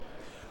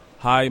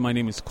Hi, my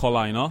name is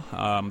Kola Aina.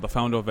 I'm the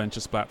founder of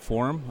Ventures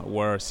Platform.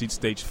 We're a seed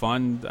stage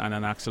fund and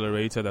an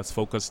accelerator that's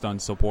focused on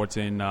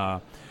supporting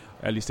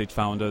early stage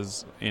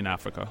founders in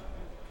Africa.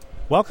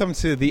 Welcome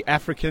to the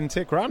African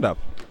Tech Roundup.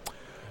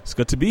 It's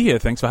good to be here.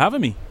 Thanks for having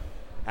me.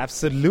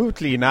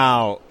 Absolutely.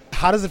 Now,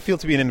 how does it feel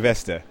to be an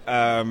investor?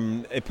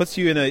 It puts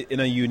you in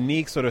a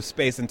unique sort of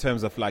space in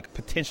terms of like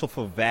potential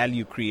for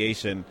value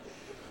creation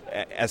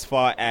as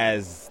far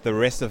as the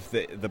rest of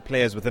the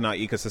players within our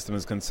ecosystem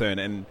is concerned.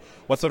 And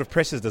what sort of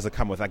pressures does it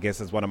come with, I guess,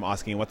 is what I'm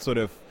asking. What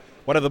are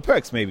the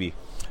perks, maybe?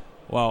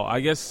 Well, I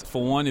guess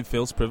for one, it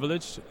feels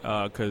privileged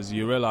because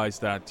you realize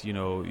that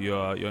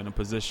you're in a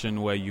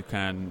position where you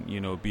can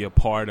be a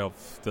part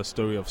of the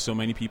story of so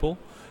many people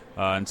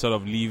and sort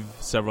of live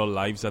several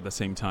lives at the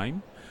same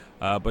time.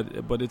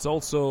 But it's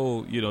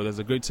also there's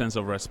a great sense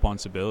of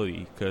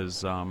responsibility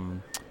because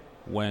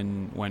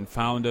when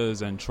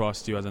founders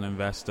entrust you as an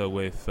investor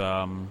with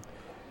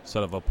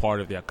sort of a part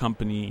of their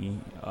company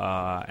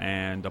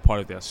and a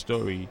part of their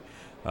story,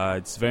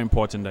 it's very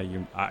important that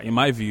you, in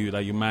my view,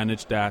 that you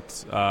manage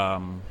that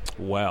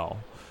well.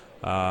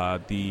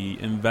 The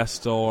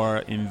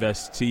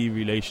investor-investee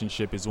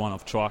relationship is one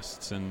of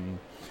trust, and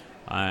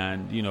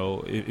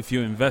if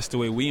you invest the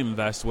way we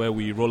invest, where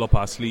we roll up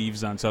our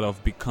sleeves and sort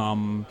of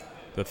become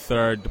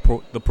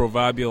the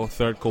proverbial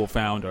third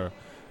co-founder,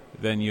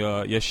 then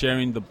you're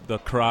sharing the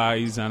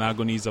cries and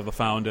agonies of the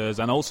founders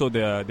and also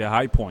their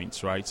high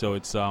points, right? So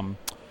it's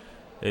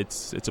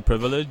a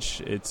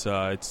privilege.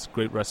 It's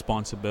great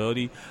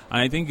responsibility, and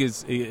I think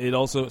it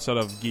also sort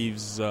of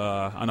gives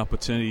an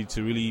opportunity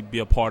to really be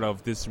a part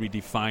of this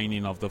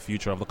redefining of the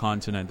future of the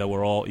continent that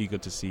we're all eager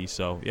to see.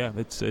 So yeah,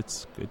 it's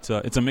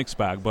a mixed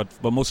bag, but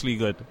mostly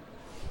good.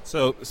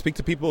 So speak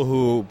to people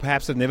who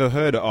perhaps have never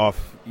heard of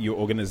your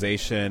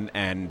organization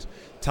and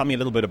tell me a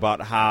little bit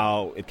about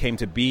how it came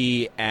to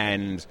be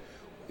and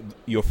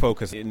your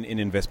focus in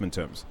investment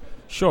terms.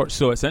 Sure.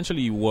 So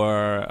essentially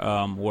we're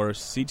a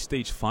seed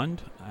stage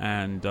fund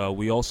and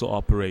we also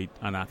operate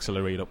an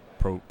accelerator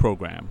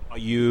program. Are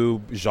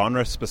you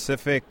genre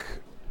specific?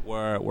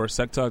 We're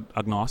sector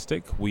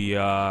agnostic. We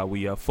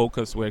are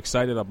focused. We're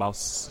excited about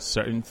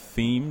certain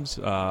themes.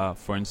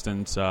 For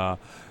instance,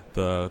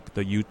 the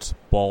youth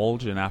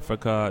bulge in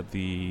Africa,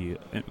 the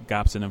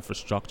gaps in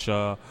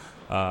infrastructure,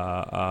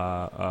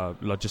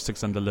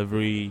 logistics and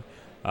delivery,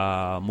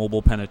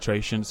 mobile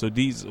penetration. So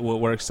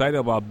we're excited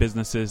about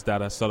businesses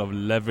that are sort of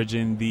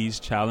leveraging these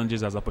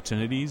challenges as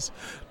opportunities.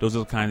 Those are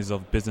the kinds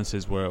of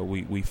businesses where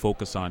we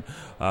focus on.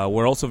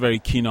 We're also very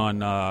keen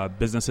on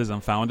businesses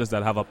and founders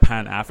that have a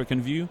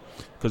pan-African view,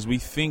 because we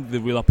think the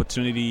real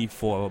opportunity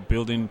for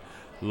building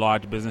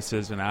large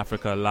businesses in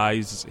Africa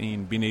lies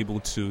in being able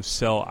to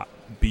sell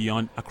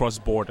across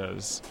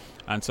borders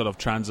and sort of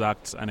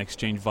transact and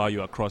exchange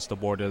value across the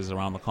borders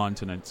around the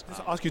continent.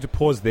 I'll ask you to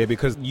pause there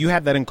because you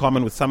have that in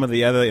common with some of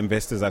the other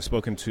investors I've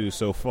spoken to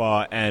so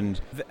far, and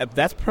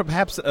that's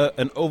perhaps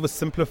an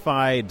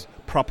oversimplified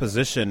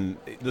proposition.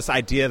 This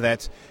idea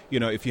that,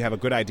 if you have a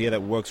good idea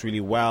that works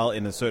really well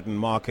in a certain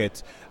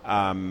market,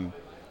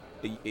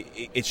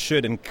 it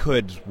should and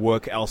could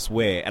work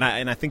elsewhere.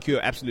 And I think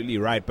you're absolutely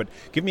right, but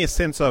give me a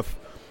sense of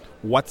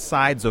what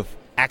sides of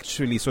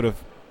actually sort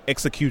of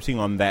executing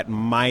on that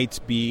might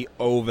be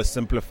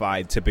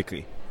oversimplified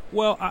typically.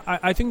 Well,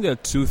 I think there are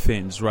two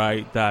things,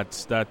 right,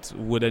 that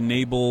would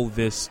enable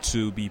this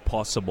to be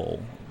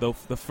possible.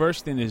 The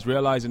first thing is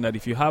realizing that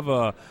if you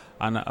have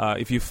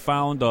if you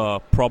found a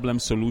problem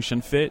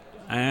solution fit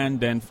and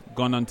then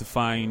gone on to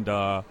find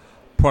a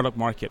product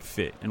market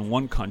fit in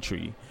one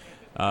country,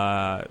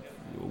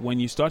 when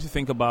you start to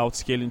think about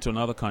scaling to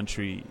another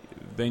country,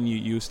 then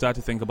you start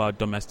to think about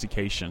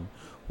domestication.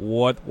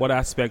 What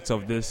aspects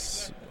of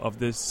this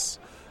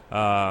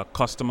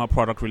customer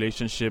product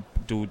relationship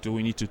do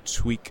we need to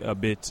tweak a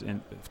bit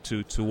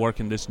to work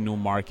in this new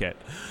market?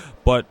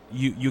 But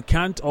you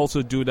can't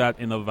also do that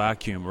in a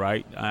vacuum,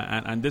 right?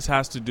 And this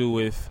has to do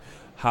with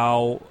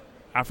how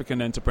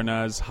African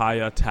entrepreneurs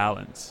hire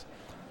talent.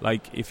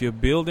 Like if you're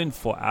building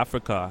for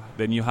Africa,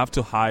 then you have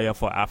to hire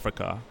for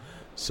Africa.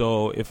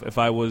 So if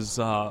I was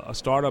a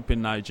startup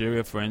in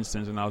Nigeria, for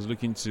instance, and I was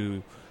looking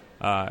to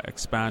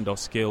expand or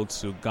scale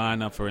to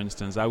Ghana, for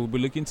instance, I would be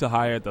looking to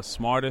hire the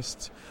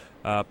smartest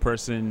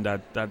person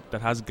that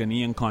has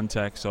Ghanaian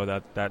context or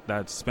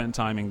that spent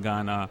time in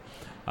Ghana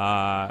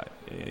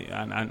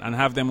and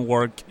have them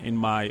work in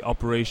my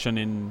operation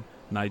in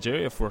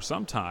Nigeria for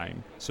some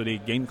time, so they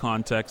gain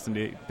context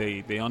and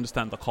they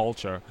understand the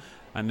culture.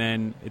 And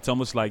then it's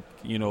almost like,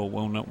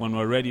 when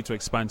we're ready to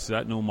expand to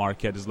that new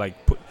market, it's like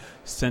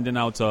sending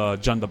out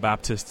John the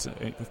Baptist,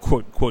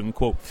 quote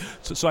unquote.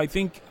 So I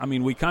think,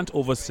 we can't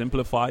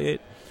oversimplify it,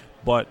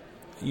 but,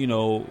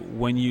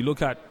 when you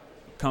look at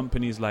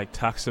companies like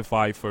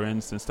Taxify, for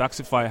instance,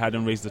 Taxify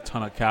hadn't raised a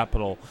ton of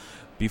capital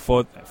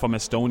from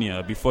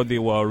Estonia before they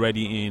were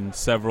already in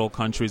several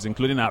countries,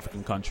 including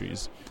African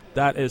countries.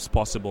 That is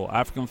possible.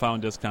 African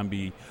founders can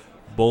be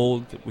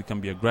bold, we can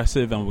be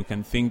aggressive, and we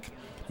can think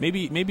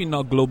maybe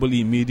not globally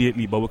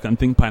immediately, but we can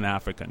think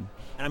Pan-African.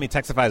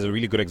 Taxify is a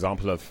really good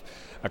example of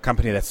a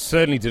company that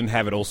certainly didn't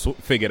have it all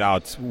figured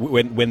out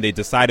when they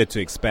decided to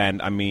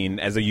expand. I mean,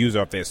 as a user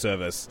of their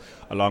service,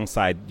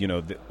 alongside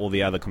all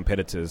the other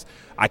competitors,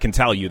 I can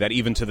tell you that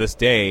even to this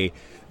day,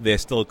 they're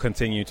still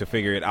continuing to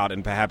figure it out,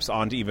 and perhaps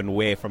aren't even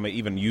where, from an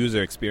even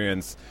user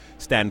experience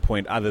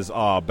standpoint, others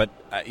are. But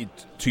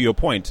to your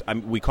point,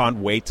 we can't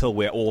wait till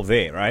we're all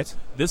there, right?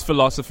 This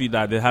philosophy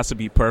that it has to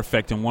be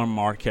perfect in one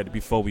market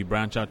before we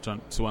branch out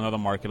to another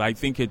market, I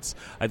think it's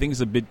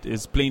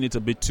playing it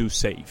a bit too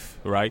safe,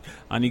 right?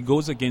 And it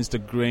goes against the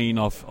grain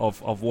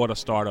of what a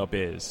startup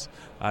is.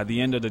 At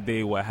the end of the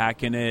day, we're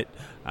hacking it,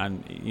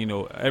 and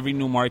every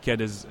new market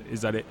is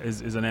an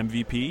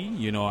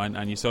MVP,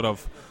 and you sort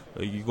of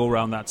you go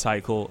around that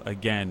cycle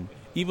again.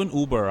 Even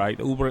Uber, right?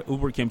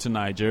 Uber came to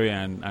Nigeria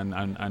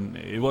and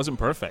it wasn't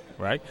perfect,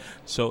 right?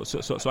 So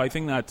I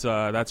think that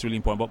that's really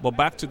important. But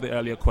back to the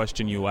earlier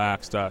question you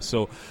asked.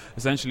 So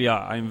essentially,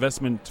 our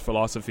investment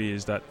philosophy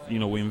is that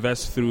we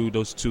invest through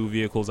those two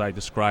vehicles I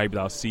described: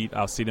 our seed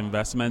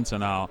investments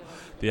and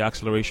the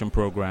acceleration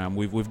program.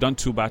 We've done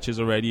 2 batches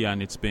already,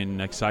 and it's been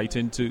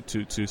exciting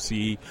to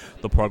see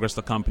the progress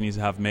the companies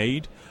have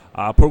made.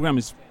 Our program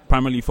is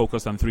primarily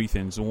focused on 3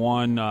 things.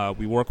 One,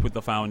 we work with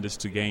the founders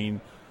to gain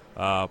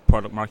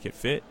product market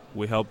fit.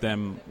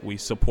 We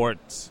support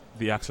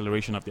the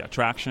acceleration of the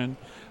attraction,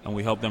 and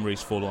we help them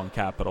raise follow-on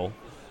capital.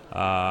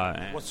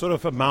 What sort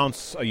of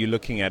amounts are you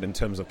looking at in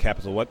terms of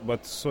capital?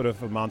 What sort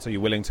of amounts are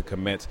you willing to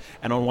commit,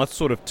 and on what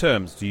sort of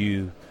terms? Do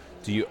you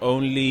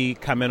only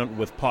come in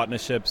with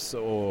partnerships,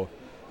 or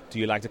do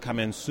you like to come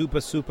in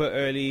super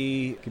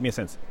early? Give me a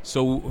sense.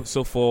 So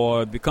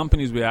for the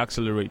companies we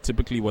accelerate,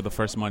 typically we're the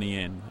first money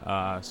in.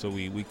 So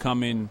we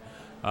come in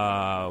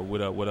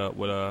with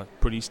a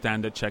pretty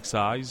standard check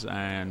size,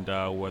 and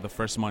we're the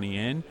first money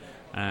in,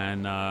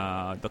 and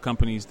the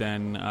companies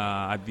then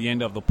at the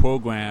end of the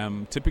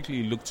program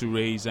typically look to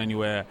raise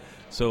anywhere.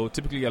 So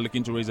typically are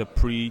looking to raise a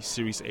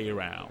pre-Series A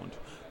round,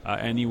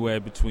 anywhere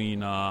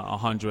between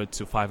 100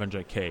 to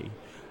 500K.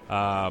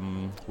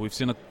 We've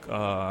seen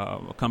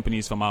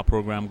companies from our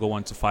program go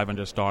on to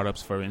 500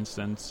 startups, for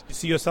instance. You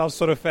see yourself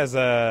sort of as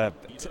a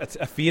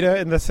feeder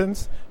in this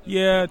sense?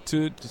 Yeah,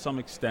 to some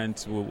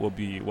extent,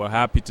 we're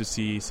happy to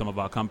see some of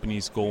our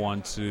companies go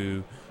on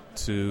to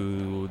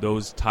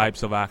those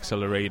types of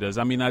accelerators.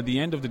 I mean, at the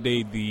end of the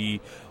day, the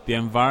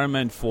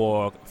environment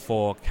for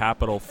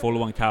capital,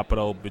 follow-on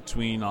capital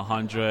between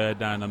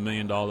 $100 and $1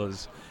 million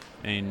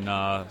in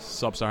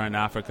sub-Saharan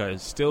Africa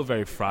is still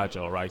very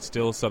fragile, right?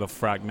 Still sort of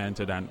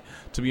fragmented, and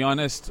to be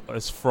honest,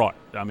 it's fraught.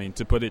 I mean,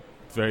 to put it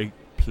very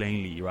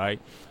plainly, right?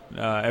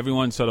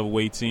 Everyone's sort of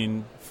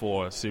waiting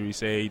for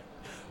Series A,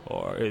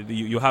 or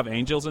you have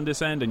angels in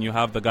this end, and you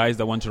have the guys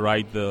that want to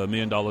write the $1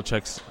 million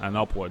checks and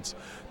upwards.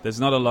 There's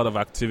not a lot of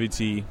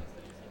activity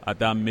at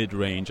that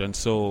mid-range, and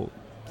so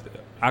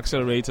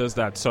accelerators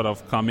that sort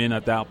of come in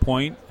at that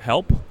point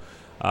help.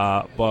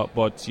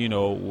 But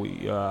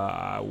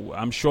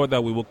I'm sure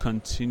that we will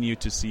continue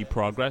to see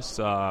progress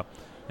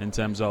in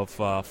terms of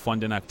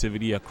funding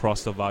activity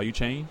across the value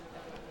chain,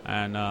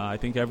 and I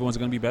think everyone's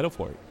going to be better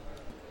for it.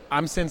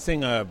 I'm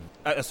sensing a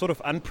sort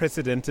of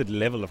unprecedented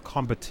level of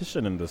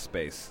competition in this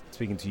space.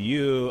 Speaking to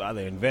you,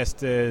 other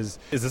investors,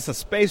 is this a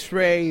space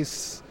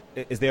race?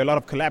 Is there a lot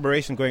of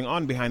collaboration going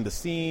on behind the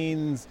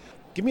scenes?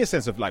 Give me a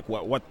sense of like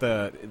what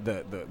the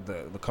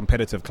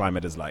competitive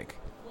climate is like.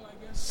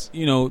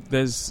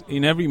 There's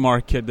in every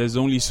market, there's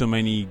only so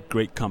many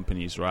great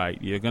companies, right?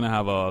 You're going to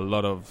have a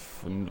lot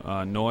of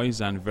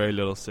noise and very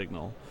little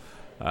signal.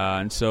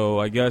 And so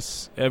I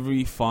guess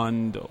every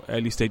fund,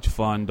 early stage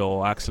fund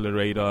or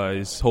accelerator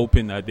is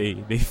hoping that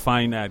they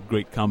find that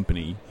great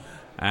company.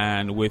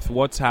 And with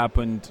what's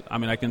happened, I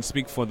mean, I can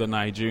speak for the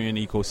Nigerian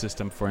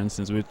ecosystem, for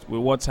instance, with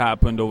what's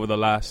happened over the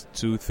last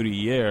 2-3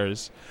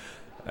 years,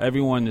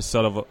 everyone is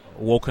sort of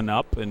woken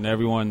up and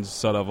everyone's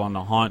sort of on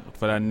the hunt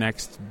for that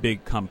next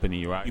big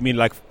company, right? You mean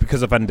like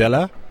because of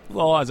Andela?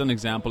 Well, as an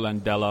example,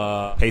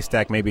 Andela,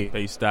 Paystack maybe.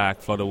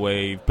 Paystack,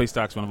 Flutterwave.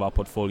 Paystack's one of our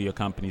portfolio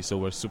companies, so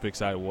we're super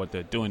excited what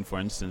they're doing, for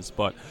instance.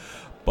 But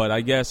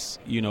I guess,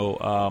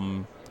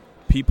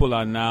 people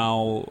are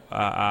now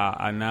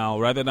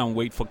rather than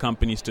wait for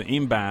companies to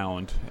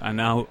inbound, are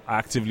now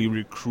actively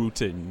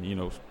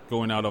recruiting,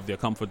 going out of their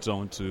comfort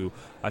zone to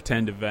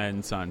attend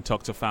events and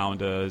talk to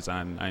founders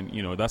and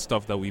that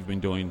stuff that we've been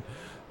doing.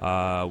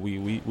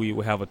 We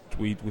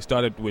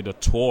started with a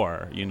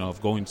tour,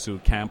 of going to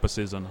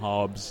campuses and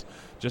hubs,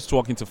 just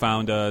talking to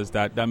founders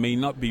that may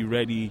not be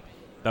ready,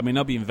 that may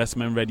not be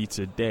investment ready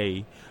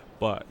today,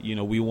 but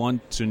we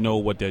want to know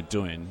what they're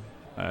doing,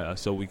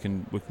 so we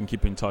can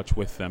keep in touch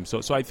with them.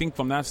 So I think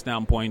from that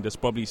standpoint, there's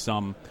probably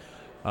some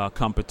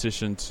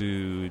competition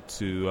to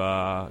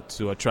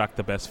attract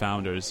the best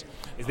founders.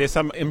 Is there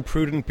some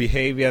imprudent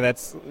behavior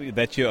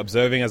that you're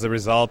observing as a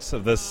result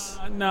of this?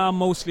 No,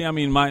 mostly. I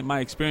mean, my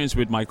experience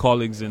with my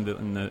colleagues in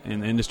the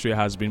industry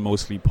has been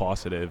mostly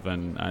positive,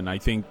 and I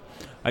think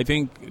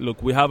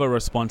look, we have a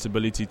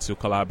responsibility to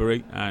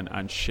collaborate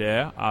and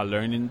share our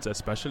learnings,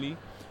 especially.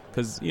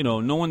 because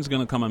no one's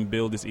going to come and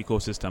build this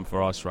ecosystem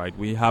for us, right?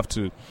 We have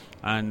to.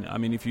 And I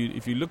mean, if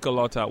you look a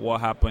lot at what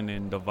happened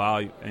in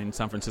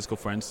San Francisco,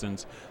 for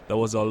instance, there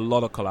was a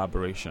lot of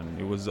collaboration.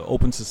 It was an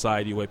open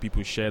society where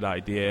people shared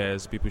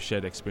ideas, people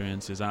shared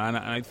experiences, and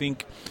I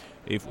think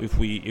if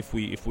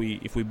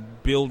we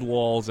build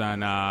walls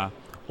and are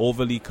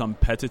overly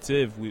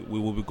competitive, we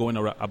will be going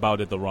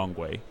about it the wrong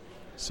way.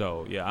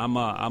 So yeah, I'm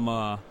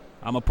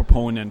a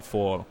proponent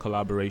for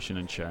collaboration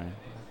and sharing.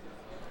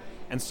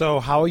 And so,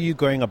 how are you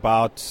going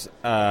about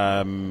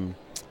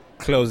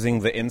closing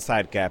the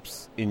insight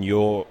gaps in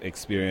your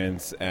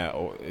experience,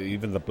 or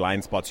even the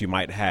blind spots you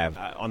might have?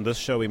 On this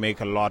show, we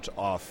make a lot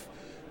of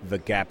the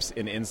gaps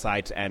in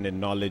insight and in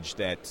knowledge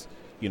that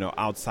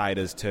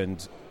outsiders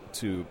tend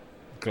to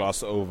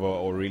gloss over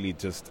or really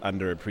just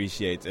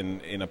underappreciate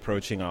in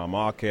approaching our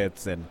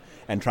markets and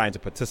trying to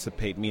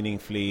participate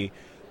meaningfully.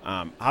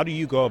 How do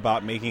you go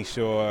about making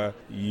sure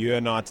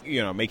you're not,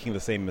 making the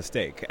same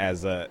mistake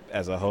as a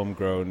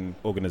homegrown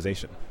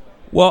organization?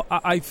 Well,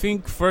 I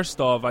think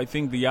first off,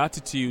 the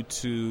attitude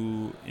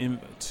to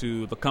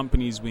the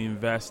companies we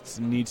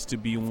invest needs to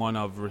be one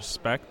of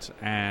respect,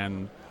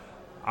 and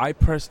I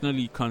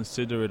personally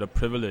consider it a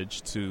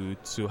privilege to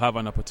have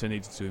an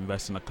opportunity to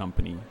invest in a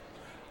company.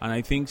 And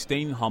I think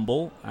staying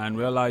humble and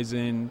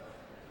realizing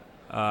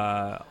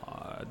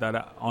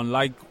that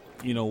unlike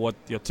what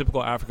your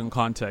typical African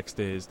context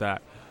is,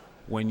 that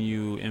when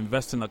you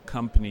invest in a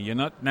company, you're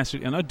not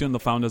doing the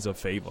founders a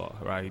favor,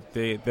 right?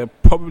 They're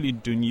probably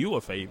doing you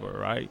a favor,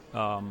 right?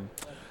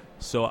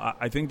 So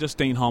I think just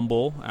staying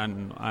humble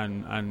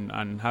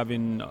and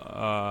having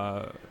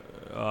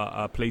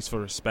a place for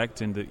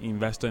respect in the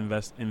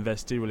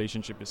investor-investee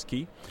relationship is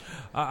key.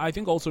 I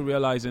think also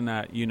realizing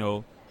that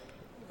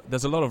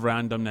there's a lot of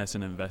randomness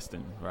in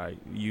investing, right?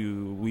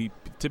 We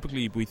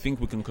typically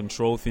think we can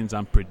control things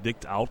and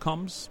predict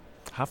outcomes.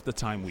 Half the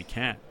time we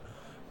can't,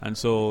 and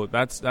so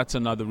that's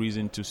another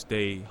reason to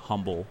stay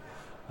humble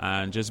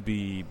and just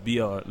be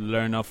a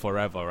learner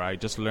forever, right?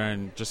 Just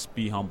learn, just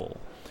be humble,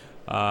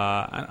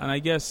 and I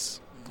guess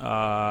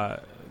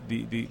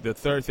the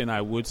third thing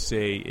I would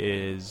say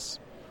is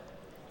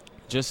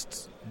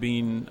just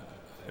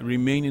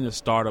remaining a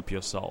startup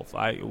yourself.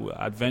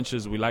 At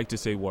Ventures, we like to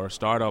say we're a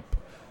startup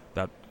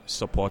that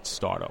supports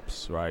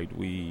startups, right?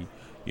 We're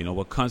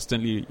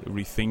constantly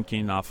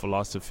rethinking our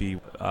philosophy.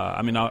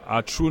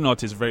 Our true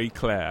north is very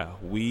clear.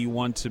 We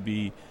want to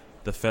be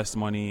the first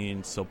money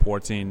in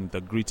supporting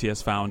the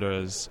grittiest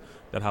founders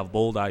that have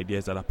bold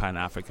ideas that are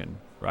Pan-African,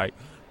 right?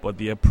 But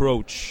the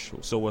approach,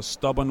 so we're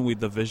stubborn with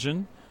the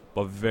vision,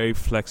 but very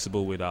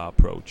flexible with our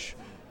approach,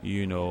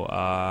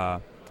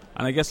 And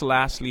I guess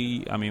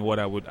lastly, what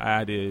I would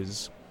add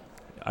is,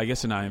 I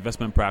guess in our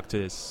investment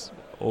practice,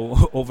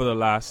 over the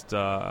last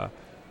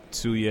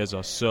 2 years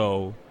or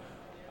so,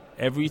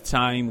 every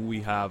time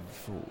we have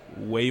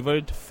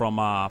wavered from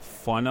our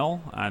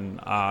funnel and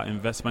our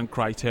investment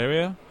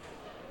criteria,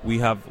 we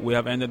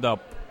have ended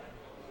up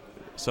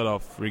sort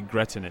of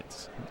regretting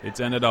it. It's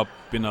ended up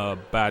being a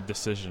bad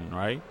decision,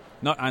 right?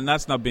 And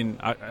that's not been,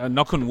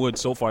 knock on wood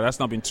so far, that's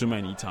not been too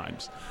many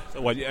times.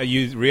 So what, are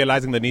you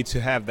realizing the need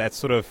to have that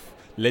sort of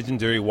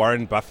legendary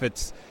Warren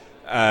Buffett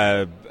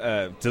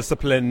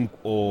discipline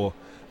or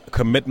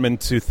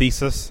commitment to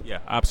thesis? Yeah,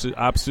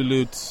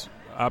 absolute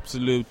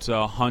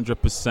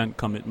 100%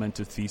 commitment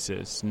to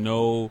thesis.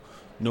 No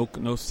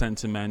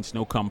sentiment,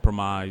 no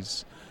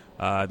compromise.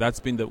 That's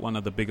been one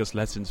of the biggest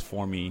lessons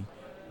for me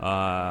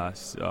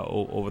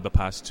over the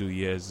past 2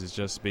 years. It's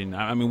just been.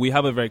 We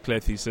have a very clear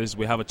thesis.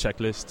 We have a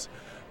checklist.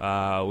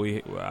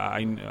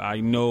 I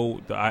know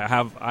that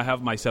I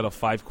have my set of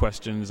 5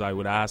 questions I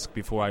would ask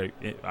before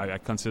I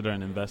consider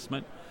an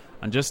investment,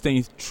 and just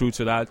staying true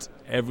to that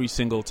every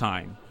single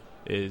time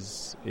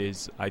is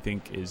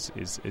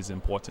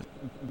important.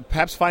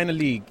 Perhaps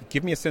finally,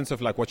 give me a sense of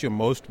what you're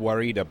most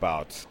worried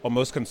about or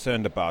most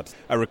concerned about.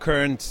 A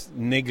recurrent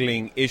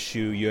niggling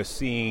issue you're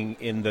seeing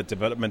in the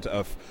development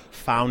of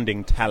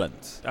founding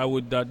talent. I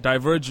would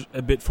diverge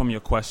a bit from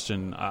your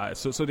question.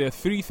 So there are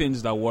 3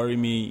 things that worry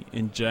me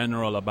in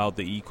general about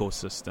the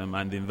ecosystem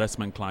and the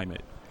investment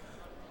climate.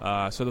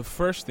 So the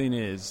first thing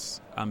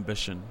is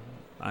ambition,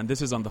 and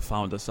this is on the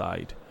founder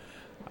side.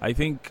 I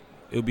think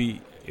it'll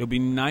be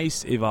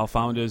nice if our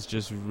founders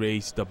just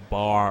raise the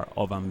bar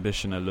of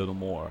ambition a little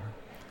more.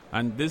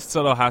 And this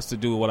sort of has to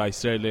do with what I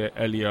said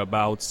earlier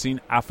about seeing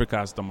Africa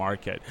as the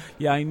market.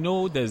 Yeah, I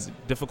know there's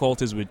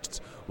difficulties with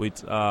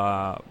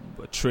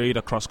trade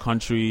across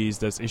countries.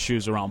 There's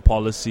issues around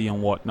policy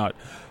and whatnot.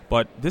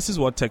 But this is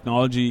what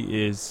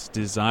technology is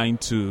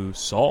designed to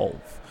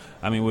solve.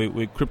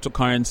 With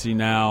cryptocurrency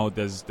now,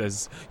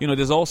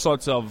 there's all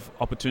sorts of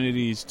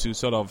opportunities to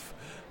sort of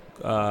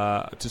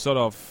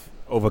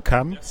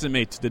overcome?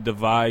 Estimate the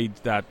divide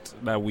that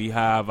we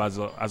have as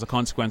a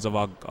consequence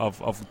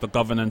of the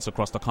governance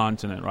across the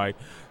continent, right?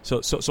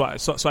 So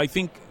I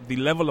think the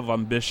level of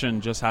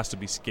ambition just has to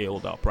be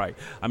scaled up, right?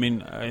 I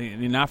mean,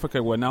 in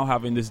Africa, we're now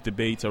having this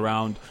debate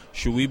around,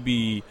 should we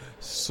be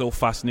so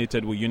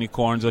fascinated with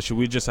unicorns, or should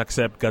we just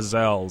accept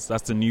gazelles?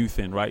 That's the new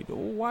thing, right?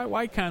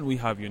 Why can't we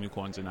have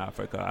unicorns in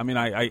Africa? I mean,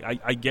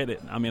 I get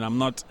it. I mean, I'm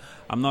not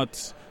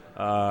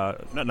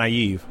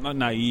naive. I'm not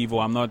naive,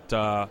 or I'm not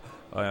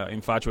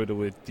infatuated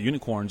with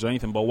unicorns or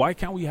anything, but why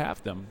can't we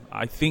have them?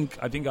 I think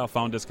our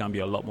founders can be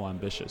a lot more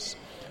ambitious.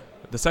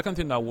 The second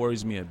thing that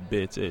worries me a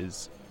bit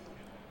is,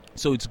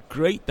 so it's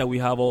great that we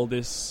have all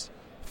this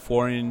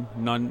foreign,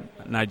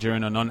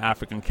 non-Nigerian or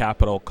non-African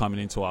capital coming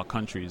into our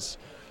countries,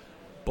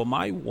 but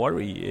my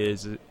worry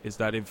is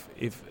that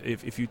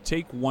if you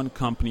take one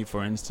company,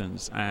 for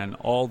instance, and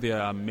all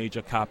their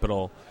major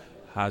capital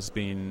has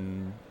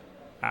been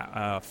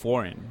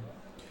foreign,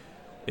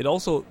 it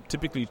also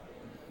typically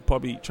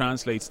probably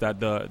translates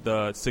that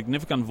the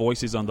significant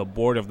voices on the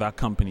board of that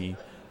company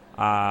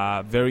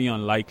are very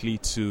unlikely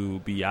to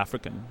be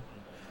African.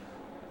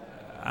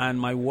 And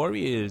my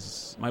worry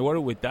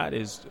with that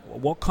is,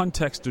 what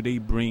context do they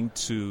bring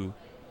to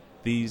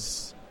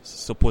these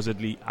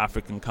supposedly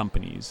African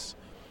companies?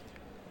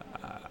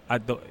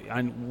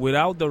 And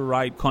without the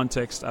right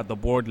context at the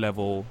board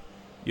level,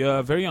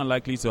 you're very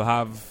unlikely to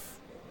have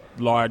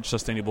large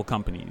sustainable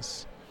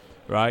companies,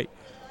 right?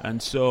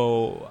 And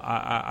so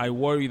I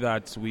worry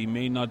that we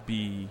may not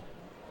be,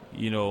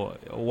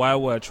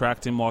 while we're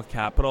attracting more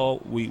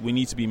capital, we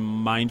need to be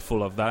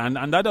mindful of that.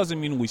 And that doesn't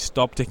mean we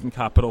stop taking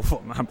capital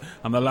from,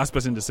 I'm the last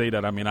person to say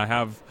that. I mean,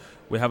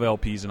 we have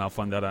LPs in our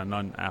fund that are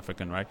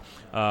non-African, right?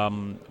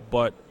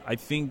 But I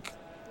think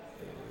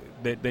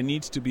that there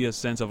needs to be a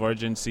sense of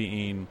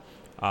urgency in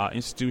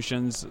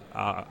institutions,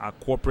 our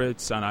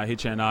corporates and our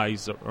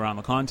HNIs around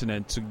the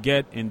continent to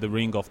get in the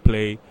ring of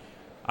play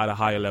at a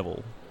higher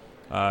level.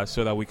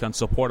 So that we can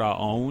support our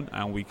own,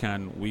 and we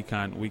can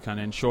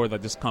ensure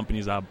that these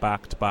companies are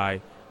backed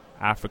by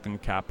African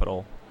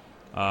capital.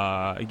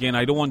 Again,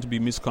 I don't want to be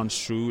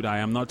misconstrued. I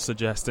am not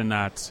suggesting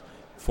that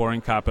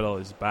foreign capital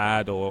is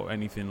bad or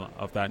anything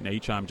of that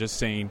nature. I'm just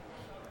saying,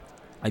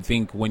 I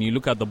think when you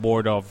look at the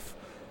board of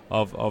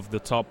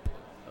the top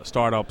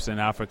startups in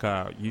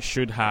Africa, you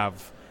should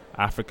have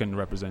African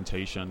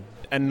representation.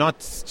 And not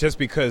just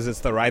because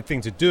it's the right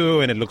thing to do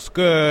and it looks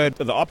good,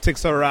 the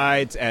optics are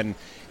right, and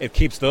it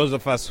keeps those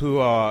of us who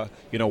are,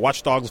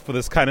 watchdogs for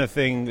this kind of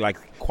thing, like,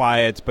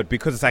 quiet, but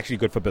because it's actually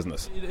good for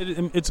business.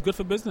 It's good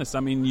for business. I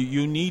mean,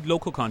 you need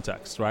local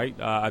context, right,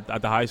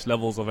 at the highest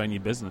levels of any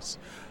business.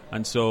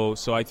 And so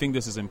I think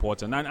this is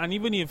important. And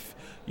even if,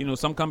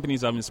 some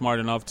companies have been smart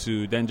enough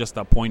to then just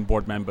appoint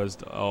board members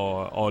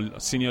or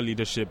senior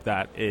leadership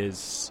that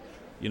is,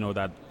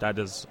 that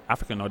is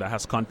African or that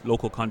has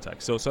local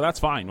context. So that's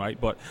fine, right?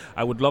 But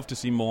I would love to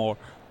see more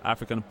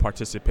African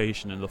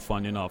participation in the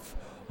funding of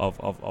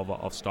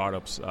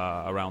startups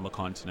around the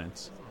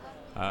continent.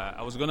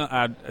 I was going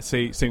to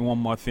say one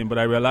more thing, but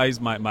I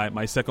realized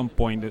my second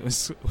point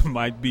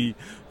might be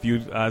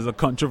viewed as a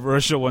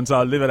controversial one, so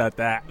I'll leave it at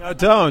that. No,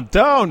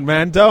 don't,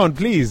 man, don't,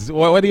 please.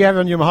 What do you have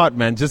on your heart,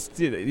 man? Just,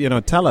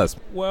 tell us.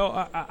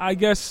 Well, I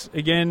guess,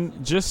 again,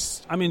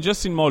 just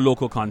in more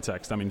local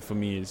context, for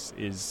me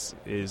it's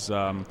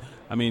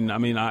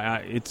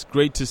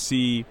great to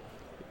see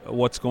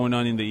what's going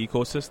on in the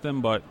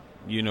ecosystem, but,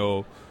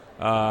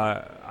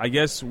 I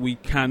guess we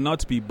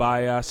cannot be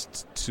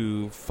biased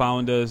to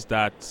founders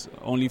that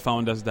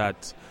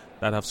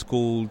have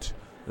schooled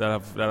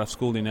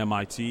in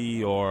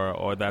MIT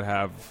or that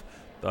have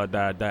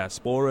that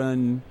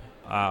diasporan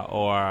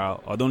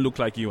or don't look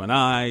like you and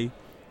I.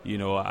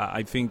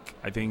 I think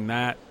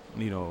that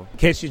In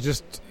case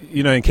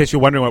in case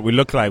you're wondering what we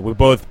look like, we're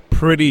both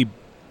pretty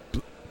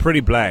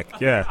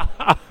black. Yeah.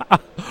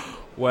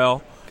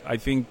 Well, I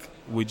think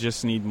we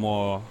just need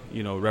more,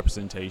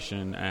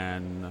 representation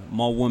and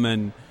more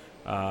women,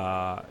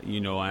 and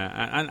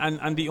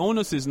the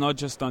onus is not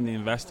just on the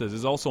investors,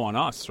 it's also on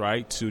us,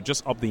 right, to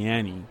just up the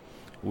ante.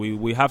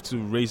 We have to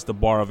raise the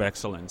bar of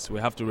excellence. We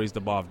have to raise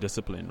the bar of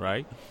discipline,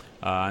 right?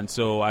 And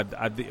so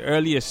at the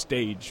earliest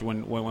stage,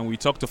 when we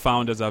talk to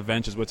founders at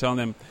ventures, we're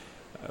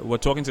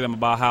talking to them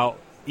about how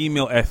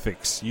email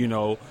ethics,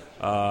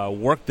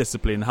 work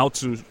discipline, how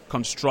to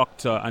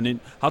construct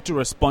how to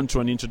respond to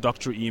an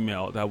introductory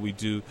email that we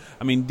do.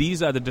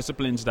 These are the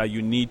disciplines that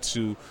you need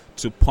to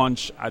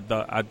punch at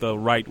the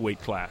right weight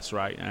class,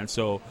 right? And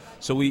so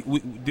we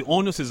the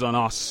onus is on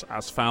us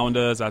as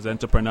founders, as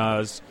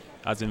entrepreneurs,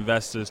 as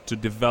investors to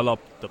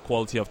develop the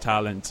quality of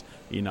talent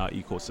in our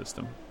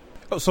ecosystem.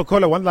 So,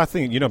 Kola, one last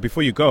thing,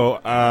 before you go,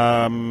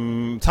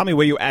 tell me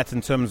where you're at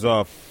in terms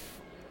of,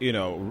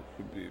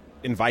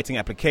 inviting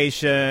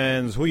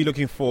applications. Who are you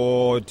looking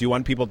for? Do you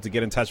want people to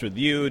get in touch with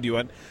you?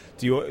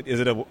 Is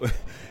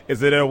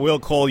it a we'll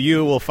call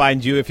you, we'll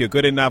find you if you're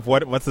good enough?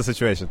 What's the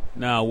situation?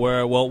 No,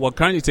 we're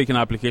currently taking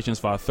applications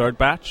for our third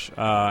batch,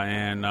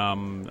 and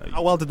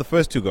how well did the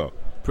first two go?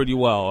 pretty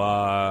well.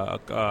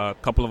 A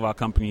couple of our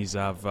companies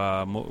have,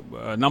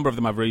 a number of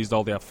them have raised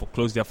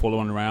closed their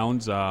follow-on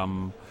rounds.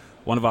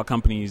 One of our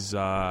companies,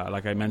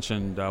 like I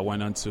mentioned,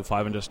 went on to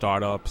 500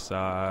 startups.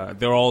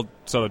 They're all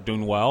sort of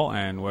doing well,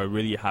 and we're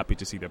really happy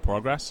to see their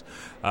progress.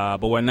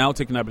 But we're now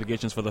taking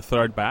applications for the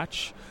third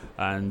batch.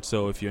 And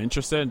so if you're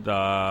interested,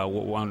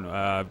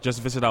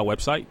 just visit our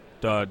website,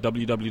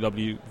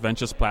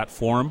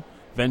 www.venturesplatform,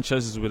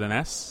 ventures is with an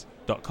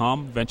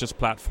S.com,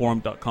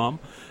 venturesplatform.com,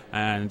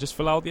 and just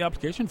fill out the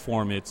application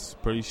form. It's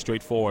pretty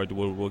straightforward.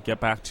 We'll get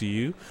back to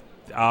you.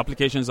 Our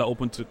applications are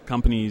open to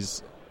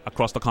companies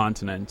across the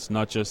continent,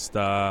 not just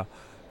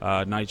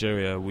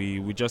Nigeria.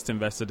 We just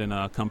invested in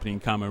a company in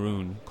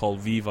Cameroon called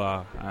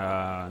Viva,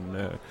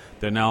 and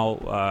they're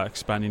now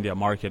expanding their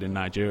market in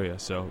Nigeria.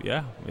 So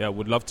yeah,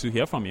 would love to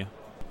hear from you.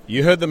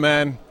 You heard the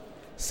man.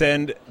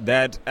 Send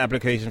that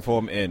application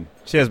form in.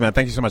 Cheers, man.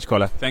 Thank you so much,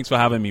 Kola. Thanks for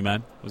having me,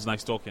 man. It was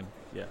nice talking.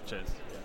 Yeah, cheers.